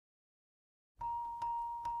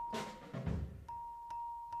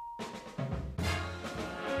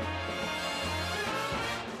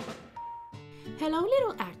Hello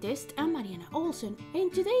little artist, I'm Mariana Olson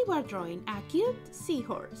and today we're drawing a cute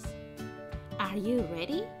seahorse. Are you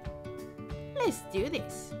ready? Let's do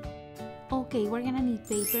this! Okay, we're gonna need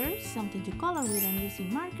paper, something to color with. I'm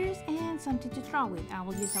using markers and something to draw with. I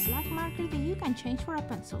will use a black marker that you can change for a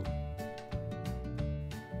pencil.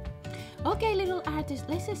 Okay little artist,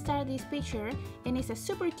 let's start this picture, and it's a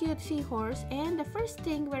super cute seahorse, and the first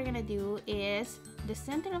thing we're gonna do is the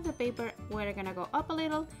center of the paper. We're gonna go up a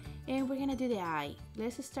little and we're gonna do the eye.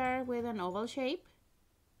 Let's start with an oval shape,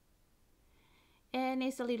 and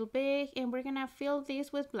it's a little big, and we're gonna fill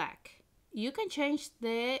this with black. You can change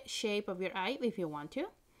the shape of your eye if you want to.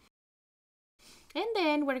 And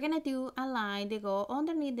then we're gonna do a line that go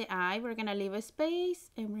underneath the eye. We're gonna leave a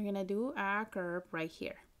space and we're gonna do a curve right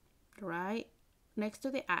here, right next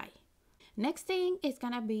to the eye. Next thing is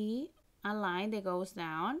gonna be a line that goes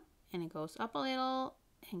down, and it goes up a little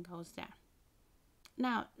and goes down.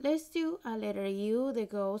 Now let's do a letter U that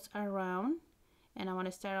goes around, and I want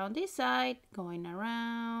to start on this side going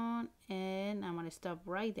around, and I'm going to stop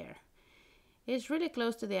right there. It's really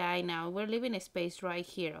close to the eye now. We're leaving a space right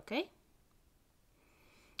here, okay?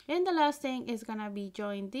 And the last thing is gonna be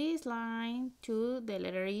join this line to the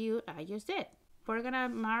letter U I just did. We're gonna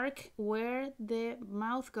mark where the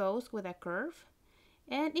mouth goes with a curve,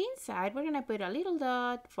 and inside we're gonna put a little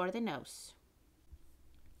dot for the nose.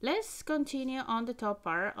 Let's continue on the top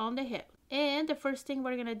part, on the head. And the first thing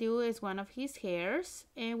we're gonna do is one of his hairs,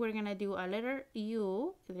 and we're gonna do a letter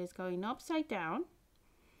U that is going upside down,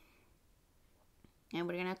 and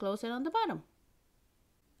we're gonna close it on the bottom.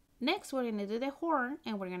 Next we're gonna do the horn,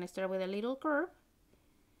 and we're gonna start with a little curve,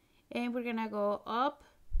 and we're gonna go up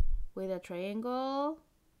with a triangle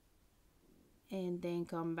and then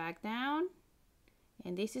come back down,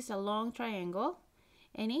 and this is a long triangle,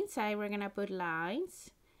 and inside we're gonna put lines.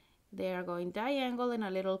 They are going diagonal and a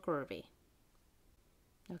little curvy.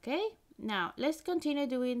 Okay, now let's continue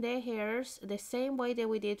doing the hairs the same way that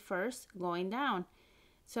we did first, going down.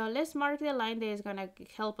 So let's mark the line that is gonna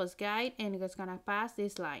help us guide, and it's gonna pass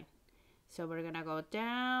this line. So we're gonna go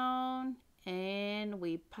down and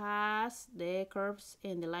we pass the curves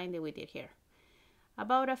in the line that we did here.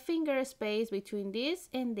 About a finger space between this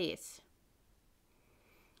and this.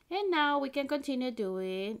 And now we can continue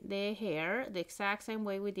doing the hair the exact same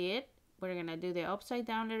way we did. We're gonna do the upside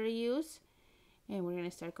down letter U's, and we're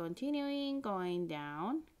gonna start continuing going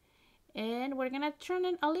down, and we're gonna turn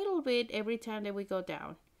it a little bit every time that we go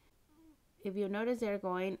down. If you notice, they're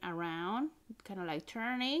going around, kind of like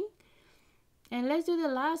turning. And let's do the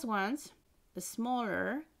last ones, the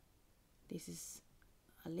smaller. This is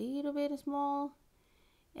a little bit small,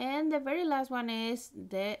 and the very last one is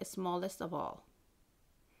the smallest of all.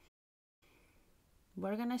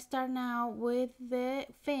 We're gonna start now with the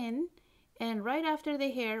fin, and right after the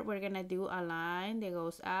hair we're gonna do a line that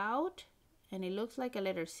goes out, and it looks like a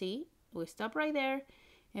letter C. We stop right there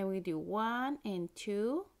and we do 1 and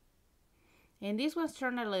 2, and this one's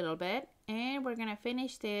turned a little bit, and we're gonna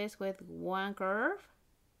finish this with one curve.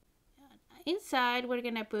 Inside we're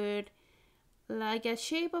gonna put like a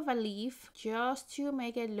shape of a leaf, just to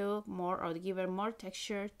make it look more, or give it more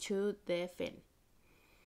texture to the fin.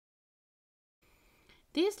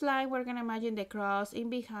 This line, we're gonna imagine the cross in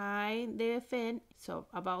behind the fin. So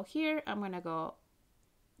about here, I'm gonna go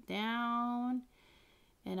down,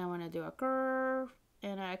 and I wanna do a curve,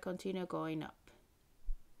 and I continue going up.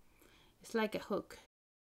 It's like a hook.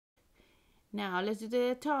 Now let's do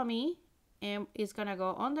the tummy, and it's gonna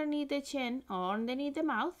go underneath the chin or underneath the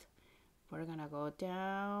mouth. We're gonna go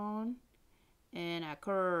down and a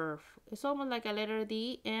curve. It's almost like a letter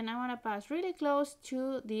D, and I wanna pass really close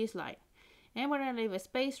to this line. And we're gonna leave a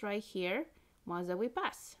space right here once that we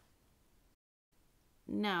pass.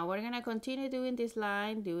 Now we're gonna continue doing this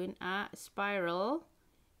line, doing a spiral,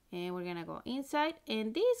 and we're gonna go inside,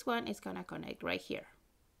 and this one is gonna connect right here.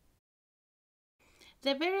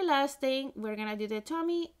 The very last thing, we're gonna do the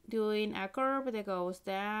tummy, doing a curve that goes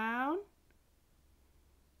down,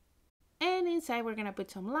 and inside we're gonna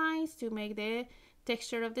put some lines to make the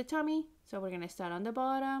texture of the tummy. So we're gonna start on the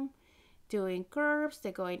bottom, doing curves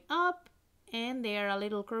that going up, and they are a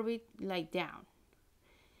little curvy like down.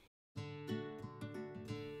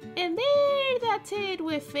 And there, that's it.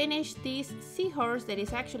 We finished this seahorse that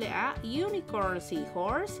is actually a unicorn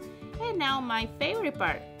seahorse. And now my favorite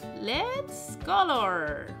part, let's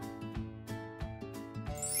color.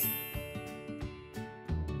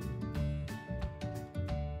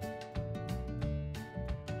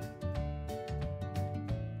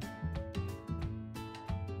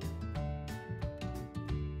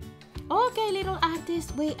 Okay, little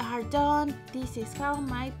artists, we are done. This is how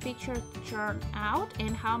my picture turned out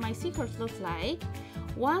and how my seahorse looks like.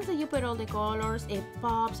 Once that you put all the colors, it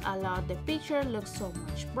pops a lot. The picture looks so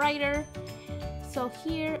much brighter. So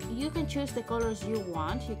here you can choose the colors you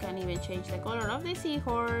want. You can even change the color of the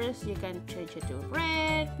seahorse. You can change it to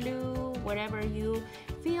red, blue, whatever you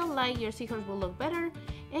feel like your seahorse will look better.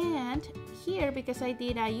 And here, because I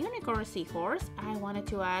did a unicorn seahorse, I wanted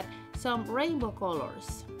to add some rainbow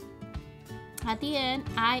colors. At the end,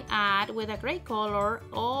 I add with a gray color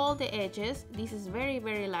all the edges. This is very,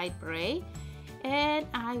 very light gray. And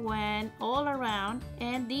I went all around,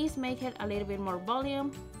 and this make it a little bit more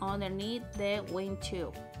volume underneath the wing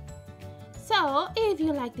too. So if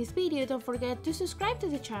you like this video, don't forget to subscribe to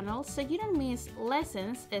the channel so you don't miss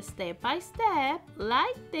lessons step by step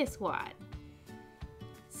like this one.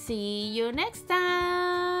 See you next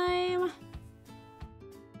time!